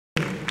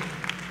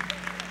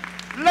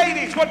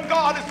Ladies, what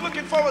God is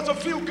looking for is a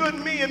few good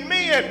men.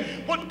 Men,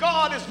 what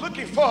God is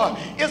looking for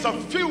is a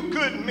few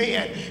good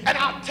men. And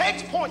our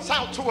text points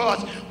out to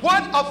us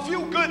what a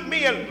few good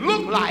men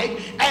look like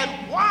and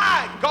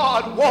why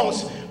God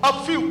wants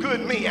a few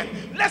good men.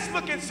 Let's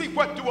look and see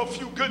what do a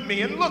few good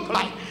men look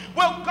like.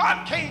 Well,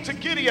 God came to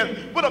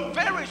Gideon with a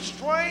very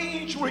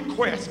strange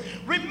request.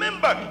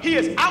 Remember, he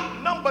is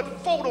outnumbered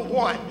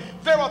 4-1.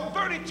 There are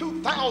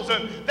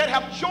 32,000 that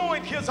have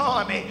joined his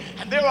army,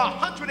 and there are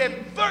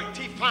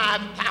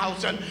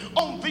 135,000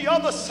 on the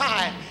other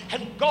side.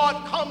 And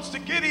God comes to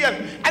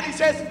Gideon and he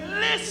says,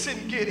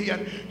 listen,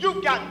 Gideon,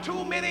 you got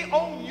too many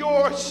on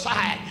your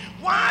side.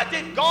 Why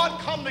did God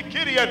come to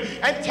Gideon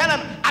and tell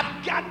him,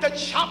 I've got to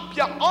chop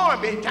your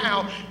army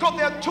down because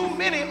there are too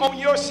many on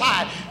your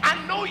side? I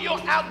know you're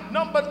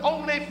outnumbered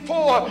only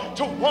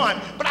 4-1,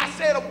 but I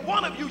said if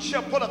one of you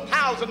shall put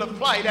 1,000 to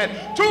flight and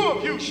 2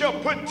 of you shall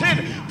put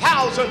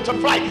 10,000 to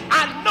flight.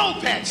 I know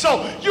that.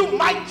 So you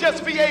might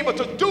just be able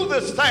to do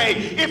this thing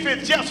if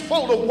it's just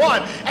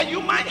 4-1. And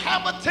you might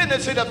have a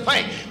tendency to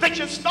think that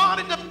you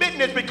started the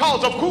business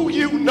because of who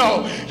you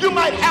know. You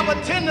might have a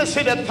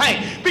tendency to think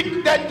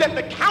that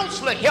the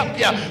counselor helped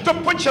you to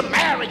put your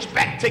marriage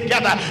back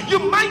together. You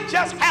might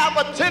just have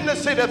a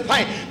tendency to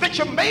think that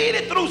you made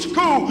it through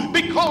school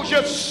because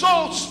you're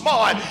so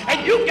smart.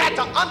 And you got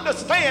to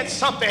understand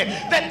something,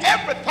 that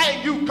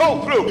everything you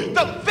go through,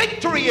 the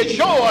victory is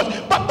yours,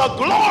 but the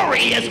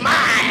glory is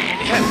mine.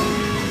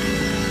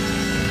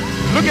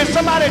 Look at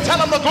somebody, tell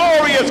them the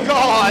glory is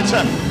God's.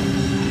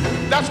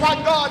 That's why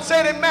God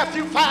said in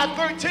Matthew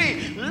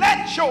 5:13,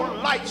 let your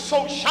light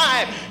so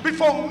shine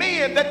before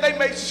men that they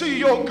may see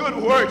your good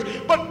works,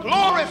 but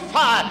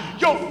glorify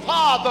your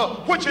Father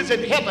which is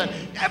in heaven.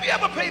 Have you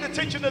ever paid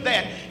attention to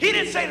that? He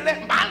didn't say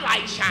let my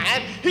light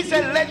shine. He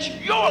said let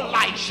your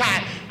light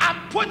shine. I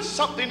put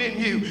something in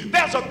you.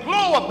 There's a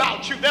glow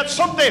about you. There's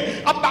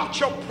something about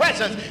your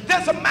presence.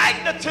 There's a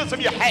magnetism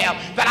you have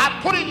that I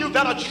put in you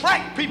that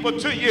attract people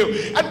to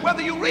you. And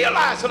whether you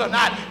realize it or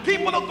not,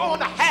 people are going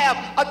to have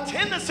a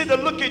tendency to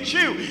look at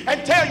you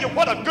and tell you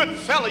what a good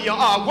fella you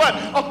are, what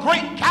a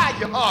great guy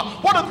you are,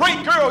 what a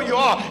great girl you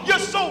are. You're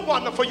so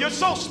wonderful. You're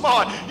so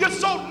smart. You're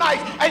so nice.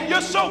 And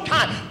you're so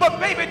kind. But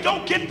baby,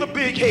 don't get the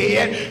big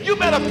head. You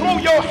better throw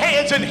your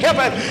hands in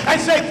heaven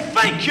and say,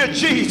 thank you,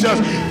 Jesus,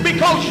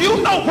 because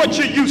you know what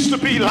you used to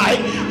be like.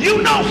 You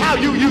know how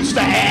you used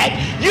to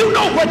act. You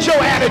know what your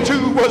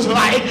attitude was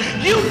like.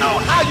 You know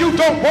how you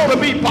don't want to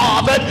be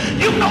bothered.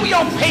 You know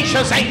your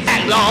patience ain't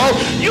that long.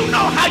 You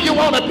know how you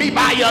want to be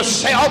by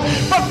yourself.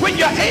 But when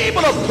you're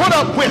able to put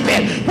up with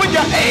it, when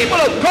you're able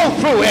to go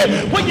through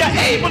it, when you're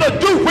able to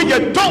do when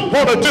you don't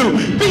want to do,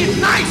 be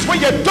nice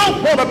when you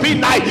don't want to be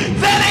nice,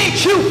 that ain't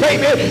you,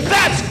 baby.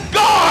 That's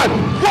God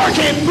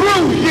working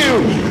through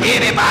you.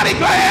 Anybody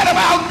glad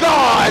about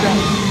God?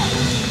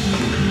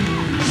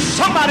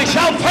 Somebody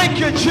shout, thank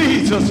you,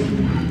 Jesus.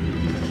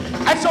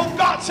 And so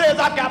God says,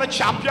 I've got to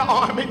chop your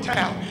army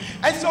down.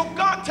 And so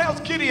God tells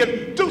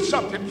Gideon, do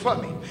something for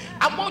me.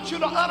 I want you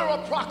to utter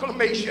a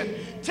proclamation.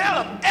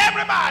 Tell them,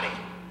 everybody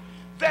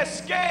that's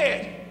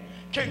scared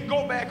can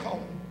go back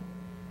home.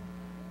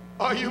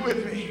 Are you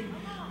with me?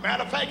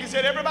 Matter of fact, he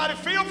said, everybody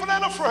fearful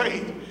and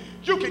afraid,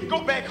 you can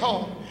go back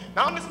home.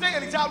 Now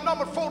understand, he's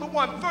outnumbered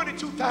 4-1,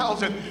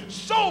 32,000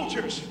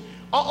 soldiers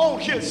are on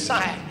his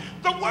side.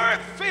 The word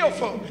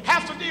fearful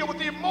has to deal with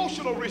the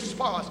emotional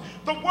response.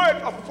 The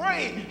word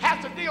afraid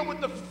has to deal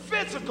with the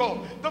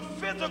physical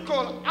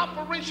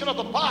operation of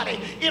the body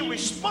in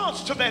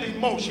response to that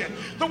emotion.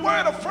 The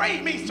word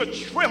afraid means to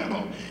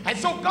tremble. And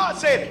so God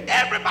said,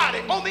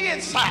 everybody on the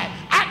inside,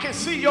 I can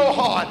see your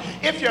heart.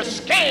 If you're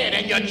scared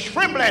and you're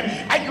trembling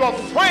and you're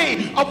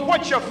afraid of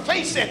what you're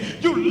facing,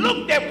 you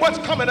looked at what's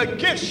coming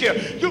against you.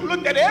 You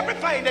looked at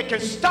everything that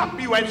can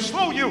stop you and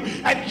slow you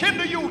and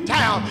hinder you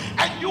down.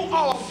 And you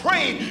are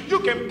afraid. You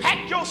can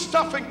pack your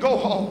stuff and go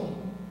home.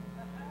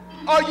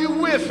 Are you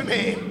with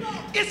me?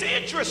 It's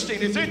interesting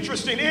that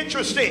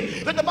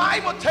the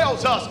Bible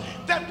tells us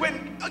that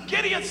when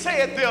Gideon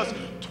said this,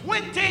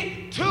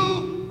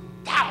 22,000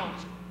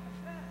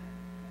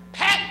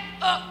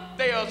 packed up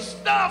their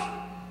stuff,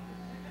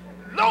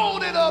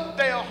 loaded up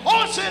their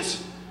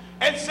horses,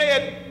 and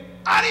said,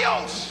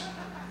 adios,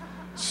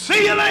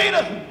 see you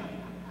later,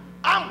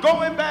 I'm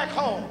going back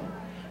home.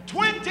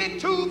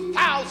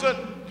 22,000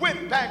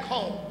 went back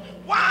home.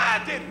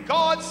 Why did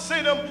God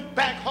send them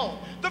back home?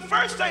 The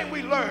first thing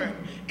we learn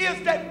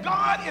is that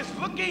God is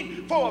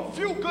looking for a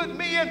few good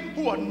men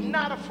who are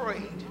not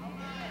afraid.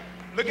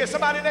 Look at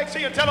somebody next to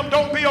you and tell them,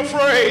 don't be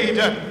afraid.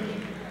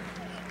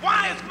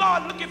 Why is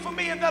God looking for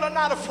men that are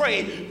not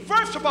afraid?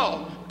 First of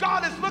all,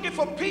 God is looking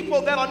for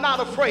people that are not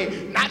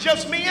afraid. Not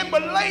just men,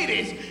 but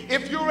ladies.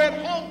 If you're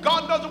at home,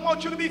 God doesn't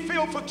want you to be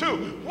fearful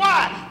too.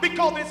 Why?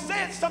 Because it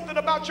says something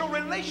about your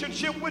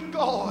relationship with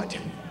God.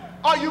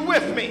 Are you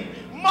with me?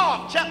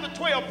 Mark chapter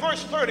 12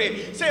 verse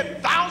 30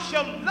 said, thou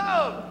shalt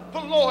love the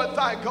Lord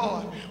thy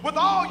God with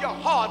all your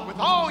heart, with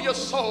all your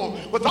soul,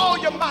 with all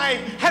your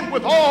mind, and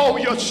with all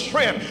your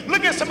strength.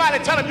 Look at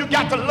somebody, tell them you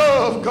got to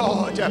love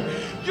God.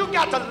 You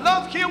got to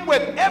love him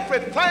with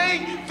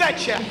everything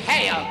that you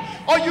have.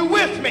 Are you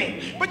with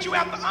me? But you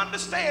have to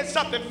understand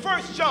something.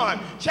 1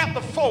 John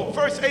chapter 4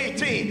 verse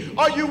 18.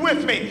 Are you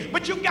with me?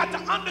 But you got to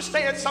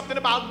understand something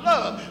about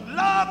love.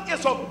 Love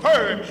is a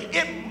verb.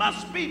 It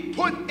must be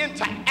put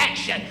into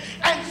action.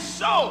 And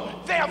so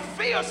their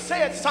fear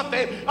said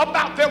something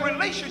about their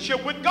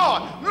relationship with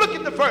God. Look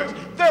at the verse.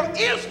 There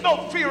is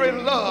no fear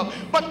in love,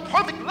 but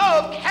perfect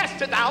love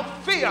casteth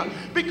out fear,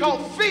 because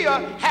fear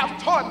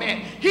hath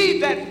torment. He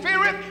that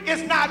feareth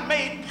is not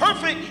made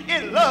perfect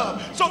in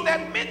love. So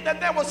that meant that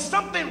there was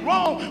something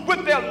wrong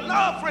with their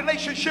love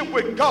relationship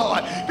with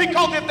God,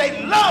 because if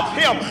they loved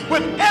him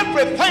with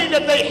everything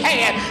that they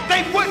had,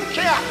 they wouldn't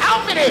care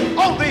how many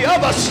on the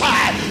other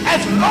side.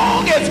 As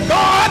long as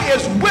God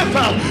is with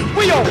us,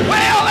 we are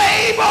well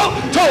able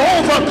to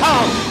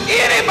overcome.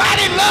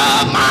 Anybody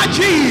love my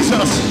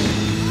Jesus?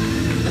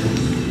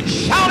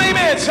 Shout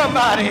amen,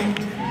 somebody.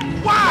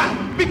 Why?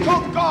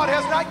 Because God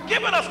has not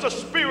given us the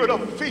spirit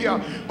of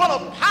fear, but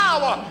of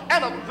power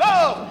and of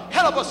love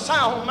and of a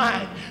sound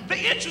mind. The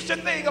interesting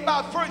thing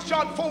about 1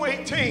 John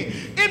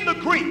 4:18, in the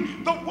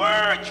Greek, the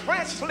word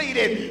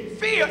translated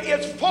fear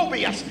is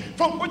phobias,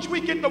 from which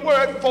we get the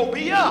word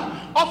phobia.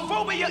 A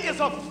phobia is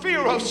a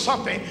fear of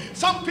something.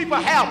 Some people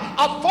have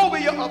a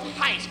phobia of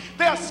heights.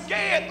 They're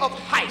scared of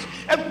heights.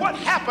 And what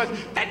happens?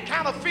 That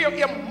kind of fear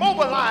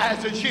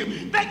immobilizes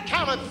you. That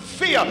kind of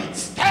fear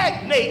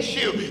stagnates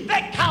you.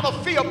 That kind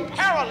of fear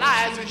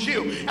paralyzes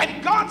you.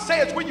 And God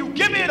says, when you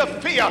give in to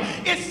fear,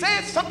 it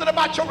says something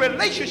about your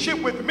relationship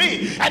with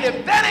me. And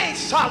if that ain't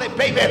solid,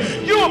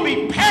 baby, you'll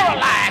be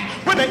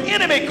paralyzed when the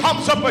enemy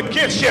comes up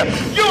against you.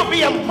 You'll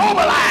be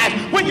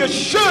immobilized when you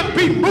should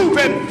be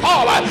moving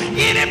forward.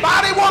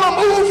 Anybody want to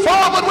move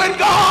forward with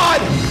God?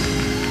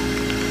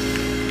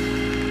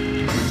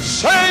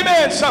 Say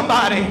amen,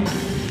 somebody.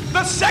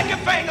 The second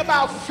thing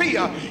about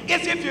fear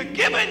is if you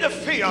give in to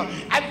fear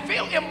and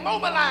fear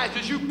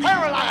immobilizes you,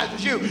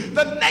 paralyzes you,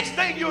 the next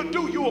thing you'll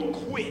do, you'll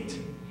quit.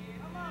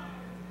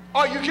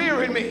 Are you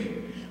hearing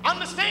me?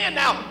 Understand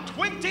now,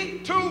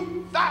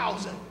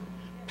 22,000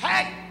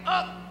 packed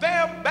up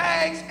their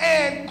bags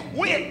and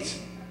quit.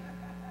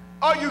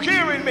 Are you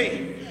hearing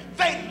me?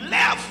 They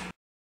left